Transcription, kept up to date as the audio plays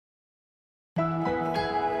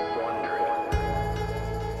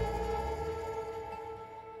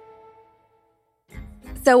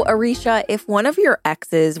So, Arisha, if one of your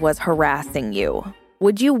exes was harassing you,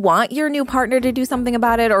 would you want your new partner to do something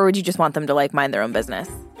about it, or would you just want them to, mind their own business?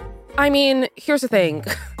 I mean, here's the thing.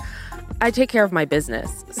 I take care of my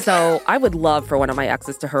business. So I would love for one of my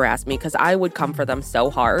exes to harass me because I would come for them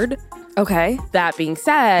so hard. Okay. That being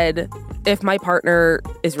said, if my partner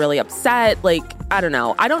is really upset, I don't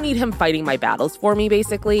know. I don't need him fighting my battles for me,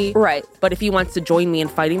 basically. Right. But if he wants to join me in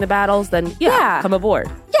fighting the battles, then yeah. Come aboard.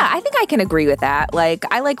 Yeah, I think I can agree with that.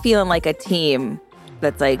 I like feeling like a team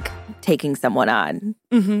that's, taking someone on.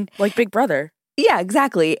 Mm-hmm. Like Big Brother. Yeah,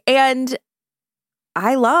 exactly. And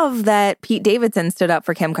I love that Pete Davidson stood up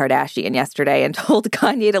for Kim Kardashian yesterday and told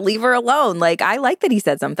Kanye to leave her alone. I like that he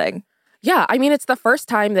said something. Yeah, I mean, it's the first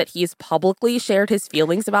time that he's publicly shared his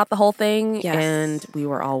feelings about the whole thing. Yes. And we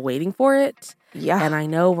were all waiting for it. Yeah. And I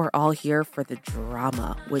know we're all here for the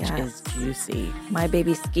drama, which is juicy. My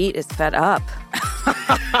baby Skeet is fed up.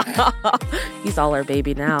 He's all our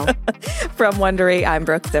baby now. From Wondery, I'm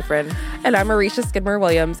Brooke Siffrin. And I'm Arisha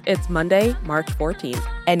Skidmore-Williams. It's Monday, March 14th.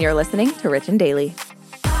 And you're listening to Rich and Daily.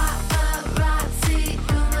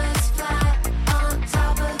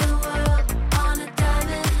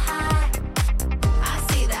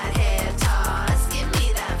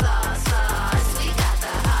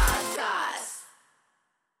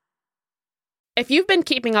 If you've been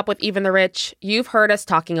keeping up with Even the Rich, you've heard us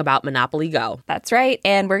talking about Monopoly Go. That's right,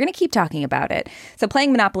 and we're going to keep talking about it. So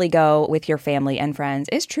playing Monopoly Go with your family and friends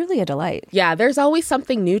is truly a delight. Yeah, there's always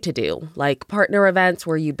something new to do, like partner events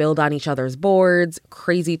where you build on each other's boards,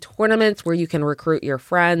 crazy tournaments where you can recruit your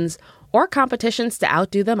friends, or competitions to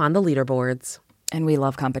outdo them on the leaderboards. And we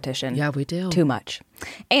love competition. Yeah, we do. Too much.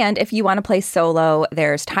 And if you want to play solo,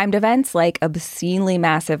 there's timed events like obscenely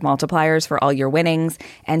massive multipliers for all your winnings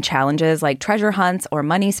and challenges like treasure hunts or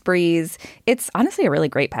money sprees. It's honestly a really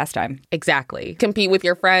great pastime. Exactly. Compete with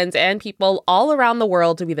your friends and people all around the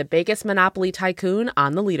world to be the biggest Monopoly tycoon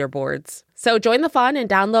on the leaderboards. So join the fun and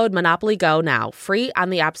download Monopoly Go now, free on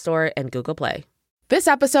the App Store and Google Play. This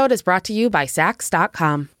episode is brought to you by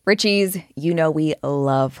Saks.com. Richies, you know we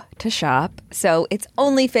love to shop, so it's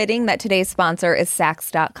only fitting that today's sponsor is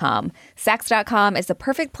Saks.com. Saks.com is the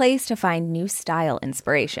perfect place to find new style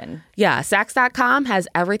inspiration. Yeah, Saks.com has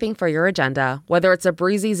everything for your agenda, whether it's a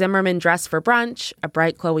breezy Zimmermann dress for brunch, a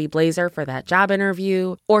bright Chloe blazer for that job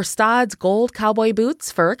interview, or Staud's gold cowboy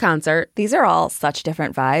boots for a concert. These are all such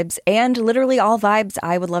different vibes, and literally all vibes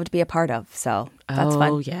I would love to be a part of, so that's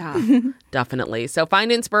fun. Oh, yeah, definitely. So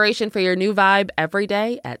find inspiration for your new vibe every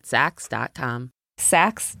day at Saks.com.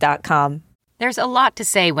 Saks.com. There's a lot to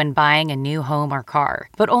say when buying a new home or car,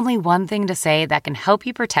 but only one thing to say that can help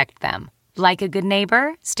you protect them. Like a good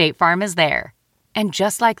neighbor, State Farm is there. And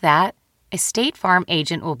just like that, a State Farm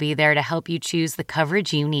agent will be there to help you choose the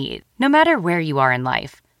coverage you need, no matter where you are in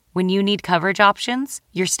life. When you need coverage options,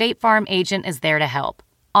 your State Farm agent is there to help,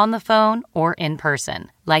 on the phone or in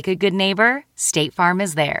person. Like a good neighbor, State Farm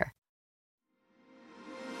is there.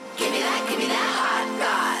 Give me that hot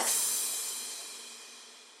goss.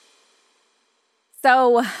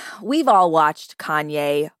 So we've all watched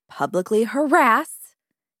Kanye publicly harass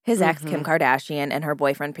his ex, Kim Kardashian, and her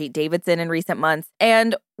boyfriend, Pete Davidson, in recent months.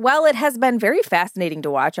 And while it has been very fascinating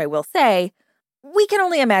to watch, I will say, we can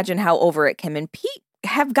only imagine how over it Kim and Pete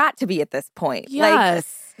have got to be at this point.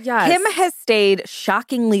 Yes. Kim has stayed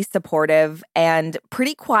shockingly supportive and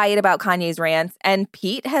pretty quiet about Kanye's rants, and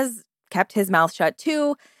Pete has kept his mouth shut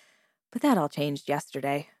too. But that all changed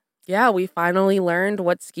yesterday. Yeah, we finally learned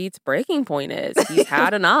what Skeet's breaking point is. He's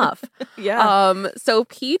had enough. Yeah. So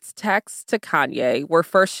Pete's texts to Kanye were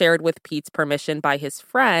first shared with Pete's permission by his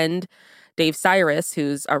friend, Dave Cyrus,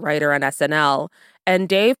 who's a writer on SNL. And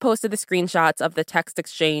Dave posted the screenshots of the text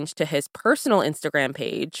exchange to his personal Instagram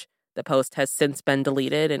page. The post has since been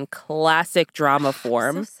deleted in classic drama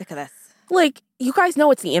form. I'm so sick of this. You guys know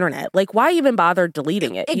it's the internet. Why even bother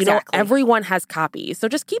deleting it? Exactly. Everyone has copies, so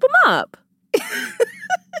just keep them up.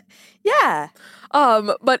 Yeah.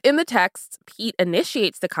 But in the text, Pete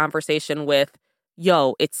initiates the conversation with,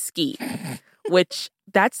 "Yo, it's Skeet," which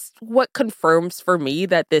that's what confirms for me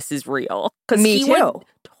that this is real. Because Me he too. would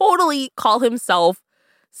totally call himself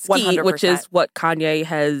Skeet, 100%. which is what Kanye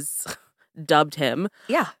has dubbed him.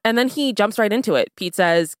 Yeah. And then he jumps right into it. Pete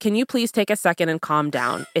says, "Can you please take a second and calm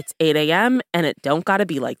down? It's 8 a.m. and it don't gotta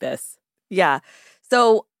be like this." Yeah.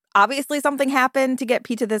 So obviously something happened to get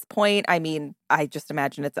Pete to this point. I mean, I just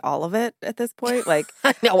imagine it's all of it at this point. I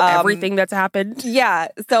know everything that's happened. Yeah.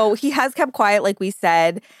 So he has kept quiet, like we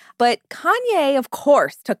said. But Kanye, of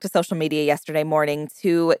course, took to social media yesterday morning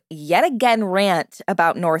to yet again rant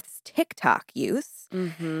about North's TikTok use.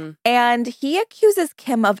 Mm-hmm. And he accuses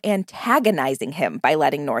Kim of antagonizing him by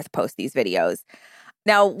letting North post these videos.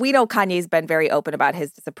 Now, we know Kanye's been very open about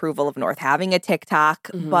his disapproval of North having a TikTok,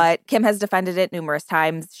 but Kim has defended it numerous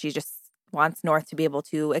times. She just wants North to be able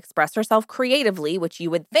to express herself creatively, which you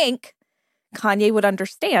would think Kanye would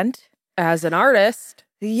understand. As an artist.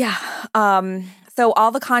 Yeah. So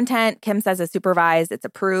all the content, Kim says, is supervised. It's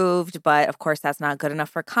approved, but of course, that's not good enough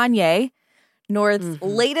for Kanye. North's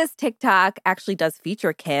latest TikTok actually does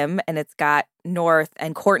feature Kim, and it's got North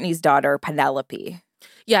and Courtney's daughter, Penelope.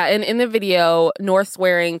 Yeah, and in the video, North's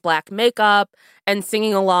wearing black makeup and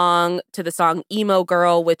singing along to the song Emo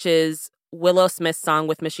Girl, which is Willow Smith's song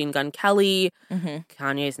with Machine Gun Kelly.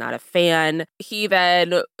 Kanye's not a fan. He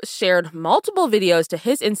then shared multiple videos to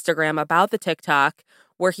his Instagram about the TikTok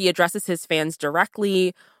where he addresses his fans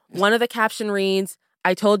directly. One of the caption reads,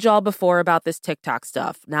 "I told y'all before about this TikTok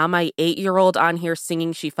stuff. Now my 8-year-old on here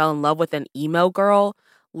singing she fell in love with an emo girl.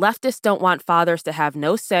 Leftists don't want fathers to have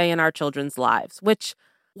no say in our children's lives." Which,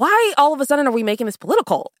 why all of a sudden are we making this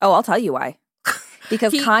political? Oh, I'll tell you why.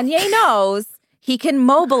 Because Kanye knows he can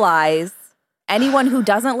mobilize anyone who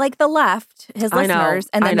doesn't like the left, his listeners,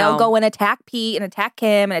 and then they'll go and attack Pete and attack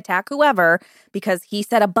Kim and attack whoever because he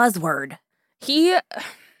said a buzzword. He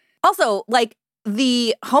also, like,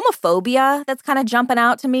 the homophobia that's kind of jumping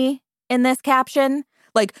out to me in this caption.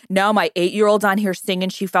 Like, now my 8-year-old's on here singing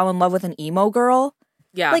she fell in love with an emo girl.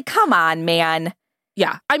 Yeah. Like, come on, man.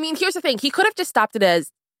 Yeah. I mean, here's the thing. He could have just stopped it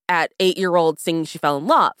as at 8-year-old singing she fell in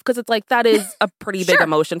love, because it's like that is a pretty big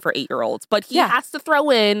emotion for 8-year-olds. But he has to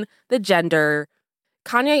throw in the gender.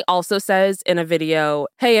 Kanye also says in a video,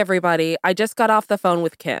 "Hey, everybody, I just got off the phone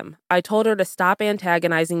with Kim. I told her to stop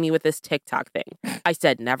antagonizing me with this TikTok thing. I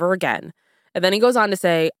said never again." And then he goes on to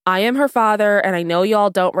say, "I am her father, and I know y'all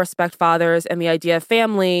don't respect fathers and the idea of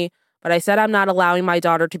family, but I said I'm not allowing my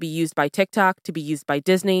daughter to be used by TikTok, to be used by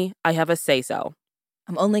Disney. I have a say-so.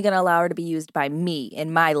 I'm only going to allow her to be used by me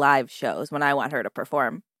in my live shows when I want her to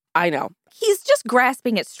perform." I know. He's just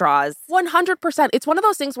grasping at straws. 100%. It's one of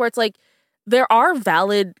those things where it's like, there are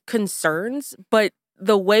valid concerns, but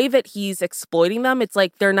the way that he's exploiting them, it's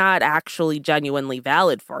like they're not actually genuinely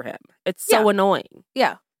valid for him. It's so annoying.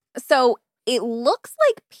 Yeah. So it looks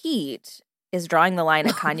like Pete is drawing the line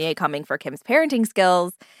at Kanye coming for Kim's parenting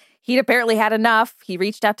skills. He'd apparently had enough. He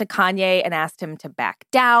reached out to Kanye and asked him to back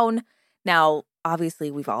down. Now, obviously,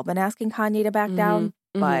 we've all been asking Kanye to back down,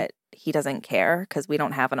 but he doesn't care because we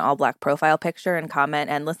don't have an all-black profile picture and comment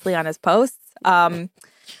endlessly on his posts. But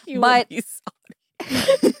I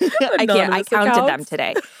counted them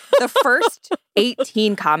today. The first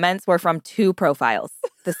 18 comments were from 2 profiles,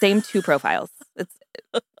 the same 2 profiles. It's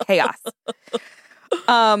chaos.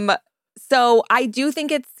 So I do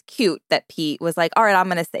think it's cute that Pete was like, all right, I'm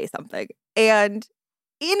going to say something. And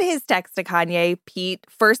in his text to Kanye, Pete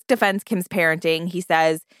first defends Kim's parenting. He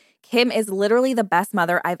says, "Kim is literally the best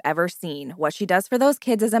mother I've ever seen. What she does for those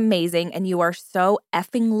kids is amazing, and you are so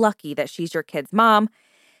effing lucky that she's your kid's mom."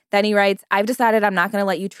 Then he writes, "I've decided I'm not going to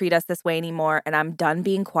let you treat us this way anymore, and I'm done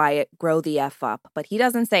being quiet. Grow the F up." But he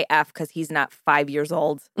doesn't say F because he's not 5 years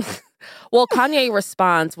old. Well, Kanye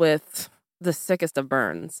responds with the sickest of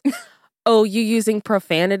burns. "Oh, you using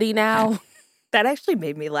profanity now?" That actually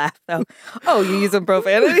made me laugh, though. Oh, you using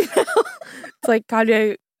profanity now? It's like,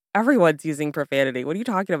 Kanye, everyone's using profanity. What are you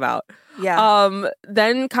talking about? Yeah.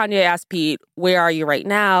 Then Kanye asked Pete, "Where are you right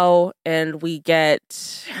now?" And we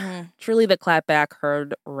get truly the clapback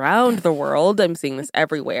heard around the world. I'm seeing this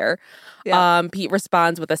everywhere. Yeah. Pete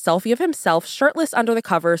responds with a selfie of himself shirtless under the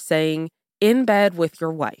covers saying, "In bed with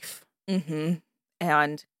your wife."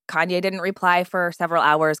 And Kanye didn't reply for several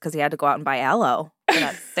hours because he had to go out and buy aloe for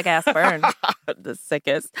that sick-ass burn. The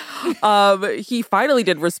sickest. He finally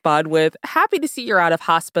did respond with, "Happy to see you're out of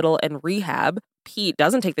hospital and rehab." Pete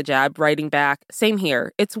doesn't take the jab, writing back, "Same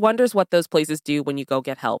here. It's wonders what those places do when you go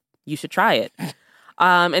get help. You should try it."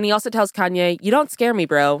 And he also tells Kanye, "You don't scare me,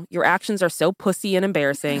 bro. Your actions are so pussy and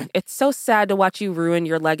embarrassing. It's so sad to watch you ruin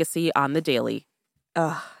your legacy on the daily."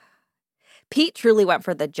 Ugh. Pete truly went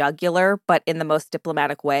for the jugular, but in the most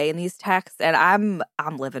diplomatic way in these texts, and I'm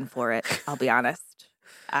living for it, I'll be honest.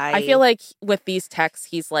 I feel like with these texts,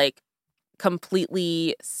 he's like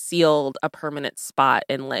completely sealed a permanent spot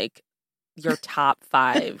in like your top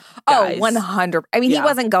 5 guys. 100. I mean, he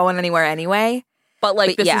wasn't going anywhere anyway. But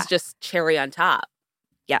this is just cherry on top.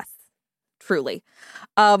 Yes, truly.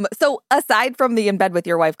 So aside from the "in bed with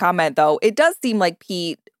your wife" comment, though, it does seem like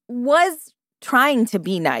Pete was trying to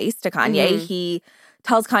be nice to Kanye. He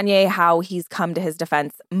tells Kanye how he's come to his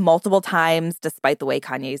defense multiple times, despite the way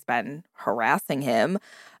Kanye's been harassing him.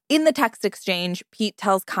 In the text exchange, Pete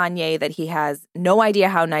tells Kanye that he has no idea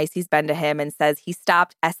how nice he's been to him and says he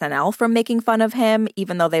stopped SNL from making fun of him,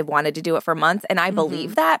 even though they've wanted to do it for months. And I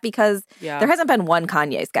believe that because there hasn't been one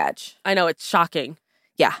Kanye sketch. I know, it's shocking.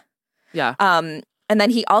 Yeah. Yeah. And then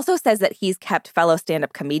he also says that he's kept fellow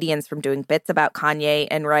stand-up comedians from doing bits about Kanye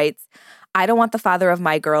and writes, I don't want the father of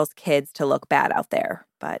my girls' kids to look bad out there,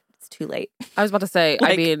 but it's too late. I was about to say,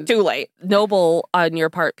 Like, I mean, too late. Noble on your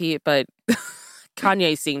part, Pete, but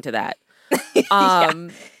Kanye's seeing to that.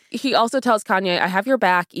 He also tells Kanye, I have your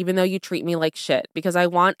back even though you treat me like shit because I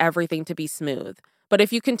want everything to be smooth. But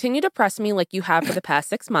if you continue to press me like you have for the past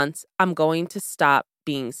 6 months, I'm going to stop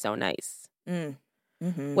being so nice.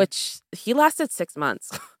 Mm-hmm. Which he lasted 6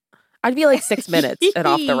 months. I'd be like 6 minutes and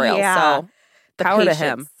off the rails. Yeah. So The power to patience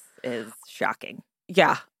him. is shocking.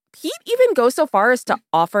 Yeah. Pete even goes so far as to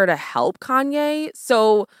offer to help Kanye.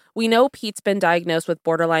 So we know Pete's been diagnosed with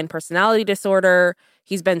borderline personality disorder.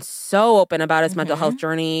 He's been so open about his mental health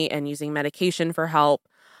journey and using medication for help.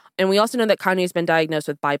 And we also know that Kanye's been diagnosed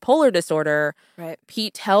with bipolar disorder. Right.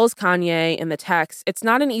 Pete tells Kanye in the text, it's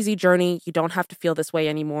not an easy journey. You don't have to feel this way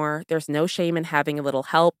anymore. There's no shame in having a little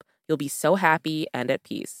help. You'll be so happy and at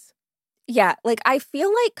peace. Yeah, like I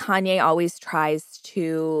feel like Kanye always tries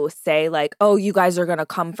to say like, oh, you guys are going to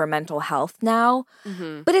come for mental health now.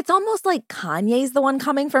 But it's almost like Kanye's the one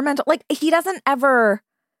coming for mental, like he doesn't ever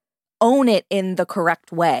own it in the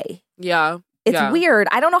correct way. Yeah. It's weird.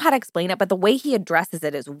 I don't know how to explain it, but the way he addresses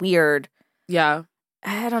it is weird. Yeah.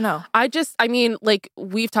 I don't know. I mean, like,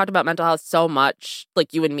 we've talked about mental health so much,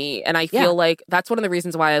 like you and me, and I feel like that's one of the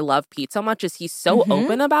reasons why I love Pete so much is he's so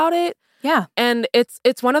open about it. Yeah. And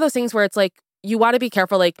it's one of those things where it's like, you want to be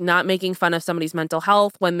careful, like, not making fun of somebody's mental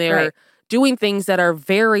health when they're doing things that are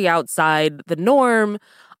very outside the norm.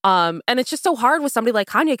 And it's just so hard with somebody like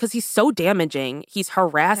Kanye because he's so damaging. He's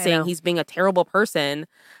harassing. He's being a terrible person.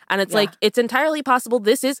 And it's like, it's entirely possible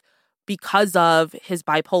this is because of his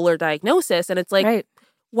bipolar diagnosis. And it's like,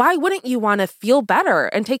 why wouldn't you want to feel better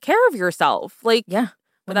and take care of yourself? Like, but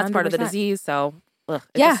that's part of the disease. So, it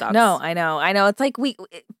just sucks. No, I know. It's like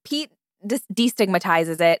Pete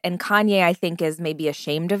destigmatizes it, and Kanye, I think, is maybe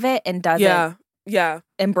ashamed of it and doesn't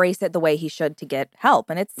embrace it the way he should to get help.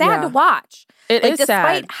 And it's sad to watch. It is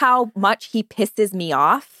despite sad. how much he pisses me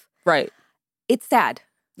off. Right. It's sad.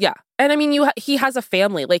 Yeah. And I mean, he has a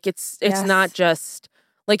family. Like, it's not just,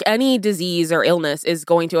 like, any disease or illness is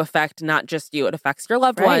going to affect not just you. It affects your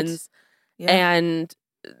loved ones. Yeah. And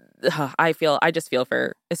I just feel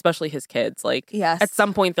for, especially his kids. Like, at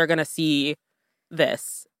some point, they're going to see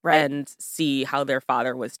this and see how their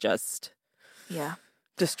father was just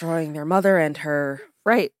destroying their mother and her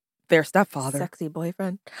their stepfather. Sexy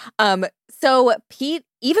boyfriend. So Pete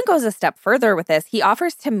even goes a step further with this. He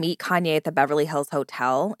offers to meet Kanye at the Beverly Hills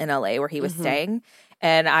Hotel in LA where he was staying.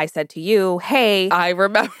 And I said to you, hey, I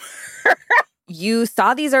remember. You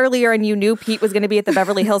saw these earlier and you knew Pete was going to be at the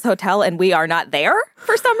Beverly Hills Hotel and we are not there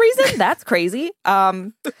for some reason. That's crazy.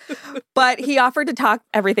 But he offered to talk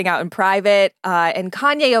everything out in private. And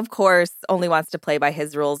Kanye, of course, only wants to play by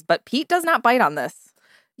his rules. But Pete does not bite on this.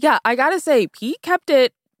 Yeah, I got to say, Pete kept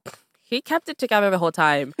it together the whole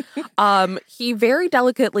time. He very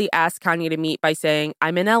delicately asked Kanye to meet by saying,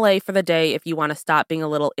 I'm in LA for the day if you want to stop being a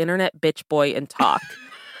little internet bitch boy and talk.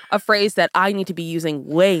 A phrase that I need to be using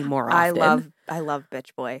way more often. I love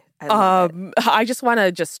bitch boy. I just want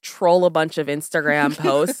to just troll a bunch of Instagram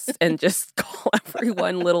posts and just call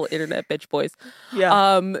everyone little internet bitch boys. Yeah.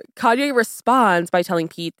 Kanye responds by telling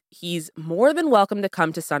Pete he's more than welcome to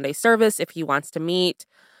come to Sunday service if he wants to meet.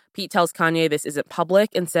 Pete tells Kanye this isn't public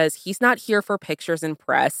and says he's not here for pictures and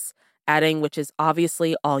press, adding, which is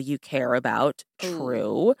obviously all you care about.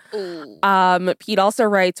 True. Ooh. Pete also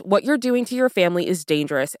writes, what you're doing to your family is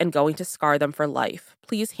dangerous and going to scar them for life.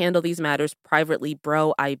 Please handle these matters privately,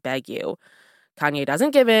 bro. I beg you. Kanye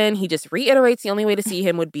doesn't give in. He just reiterates the only way to see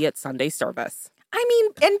him would be at Sunday service. I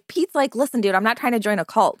mean, and Pete's like, listen, dude, I'm not trying to join a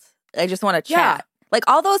cult. I just want to chat. Like,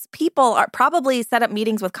 all those people are probably set up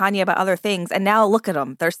meetings with Kanye about other things, and now look at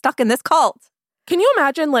them. They're stuck in this cult. Can you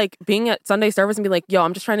imagine, like, being at Sunday service and be like, yo,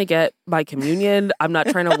 I'm just trying to get my communion. I'm not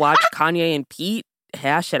trying to watch Kanye and Pete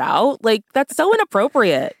hash it out. Like, that's so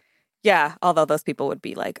inappropriate. Yeah, although those people would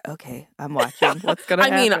be like, okay, I'm watching. What's going to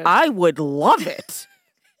happen? I mean, I would love it.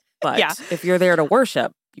 But if you're there to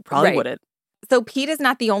worship, you probably wouldn't. So Pete is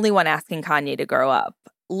not the only one asking Kanye to grow up.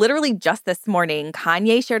 Literally just this morning,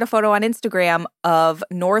 Kanye shared a photo on Instagram of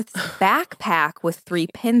North's backpack with 3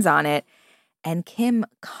 pins on it. And Kim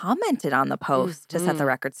commented on the post to set the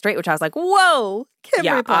record straight, which I was like, whoa,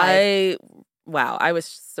 Kim replied. I was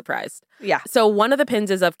surprised. Yeah. So one of the pins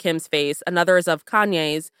is of Kim's face. Another is of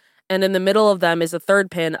Kanye's. And in the middle of them is a third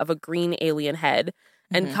pin of a green alien head.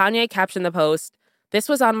 And Kanye captioned the post, "This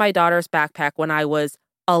was on my daughter's backpack when I was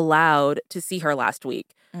allowed to see her last week.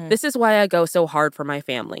 This is why I go so hard for my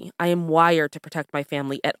family. I am wired to protect my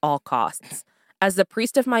family at all costs. As the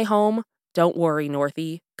priest of my home, don't worry,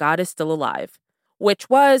 Northie. God is still alive." Which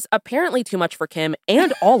was apparently too much for Kim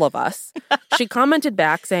and all of us. She commented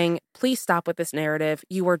back saying, "Please stop with this narrative.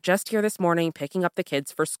 You were just here this morning picking up the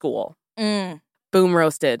kids for school." Boom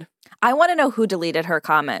roasted. I want to know who deleted her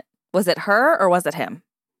comment. Was it her or was it him?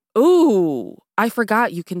 Ooh, I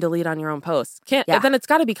forgot you can delete on your own posts. Then it's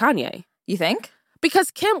got to be Kanye. You think?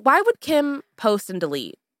 Because why would Kim post and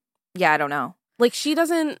delete? Yeah, I don't know. Like, she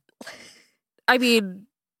doesn't, I mean,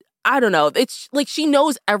 I don't know. It's like she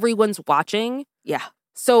knows everyone's watching. Yeah.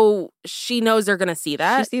 So she knows they're going to see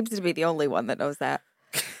that. She seems to be the only one that knows that.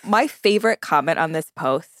 My favorite comment on this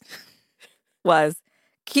post was,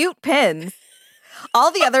 "Cute pins."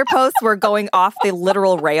 All the other posts were going off the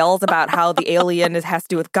literal rails about how the alien has to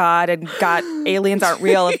do with God and aliens aren't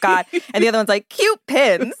real if God. And the other one's like, "Cute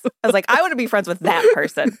pins." I was like, I want to be friends with that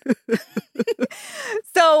person.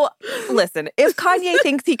 So listen, if Kanye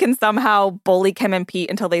thinks he can somehow bully Kim and Pete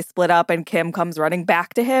until they split up and Kim comes running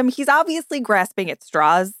back to him, he's obviously grasping at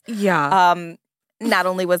straws. Yeah. Not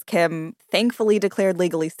only was Kim thankfully declared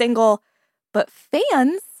legally single, but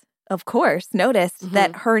fans, of course, noticed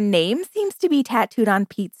that her name seems to be tattooed on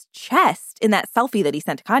Pete's chest in that selfie that he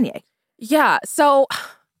sent to Kanye. Yeah, so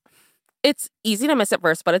it's easy to miss at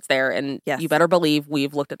first, but it's there. And Yes. you better believe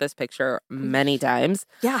we've looked at this picture many times.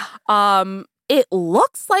 Yeah. It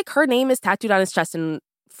looks like her name is tattooed on his chest in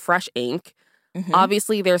fresh ink.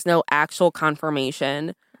 Obviously, there's no actual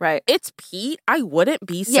confirmation. Right. It's Pete. I wouldn't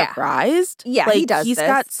be Yeah. surprised. Yeah, like, he does He's this.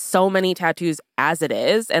 got so many tattoos as it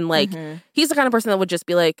is. And, like, he's the kind of person that would just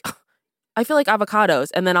be like, "I feel like avocados,"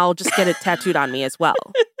 and then I'll just get it tattooed on me as well.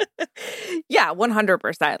 Yeah,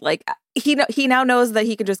 100%. Like, he now knows that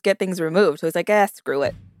he can just get things removed. So he's like, screw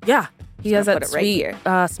it. Yeah. He has gonna that put it right sweet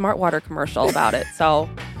here. Smart Water commercial about it. So,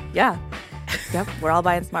 Yeah. Yep, we're all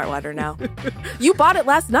buying Smart Water now. you bought it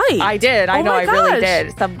last night. I did. I Oh know. my I really gosh.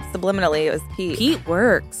 did. Subliminally, it was Pete. Pete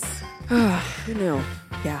works. Who knew?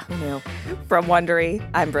 Yeah, who knew? From Wondery,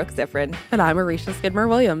 I'm Brooke Ziffrin. And I'm Arisha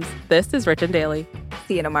Skidmore-Williams. This is Rich and Daily.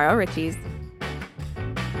 See you tomorrow, Richies.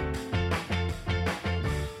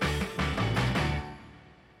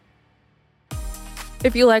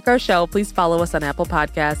 If you like our show, please follow us on Apple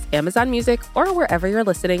Podcasts, Amazon Music, or wherever you're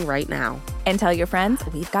listening right now. And tell your friends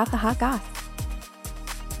we've got the hot goss.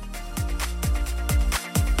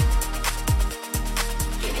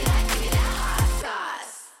 Give me that hot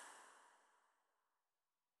sauce.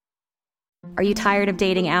 Are you tired of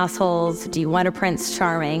dating assholes? Do you want a Prince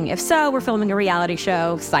Charming? If so, we're filming a reality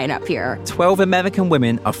show. Sign up here. 12 American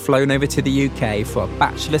women are flown over to the UK for a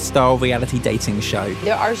bachelor-style reality dating show.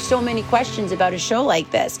 There are so many questions about a show like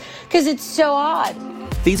this because it's so odd.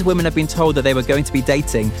 These women have been told that they were going to be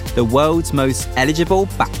dating the world's most eligible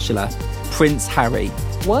bachelor, Prince Harry.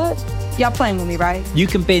 What? Y'all playing with me, right? You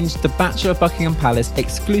can binge The Bachelor of Buckingham Palace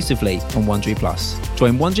exclusively on Wondery Plus.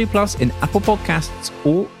 Join Wondery Plus in Apple Podcasts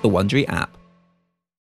or the Wondery app.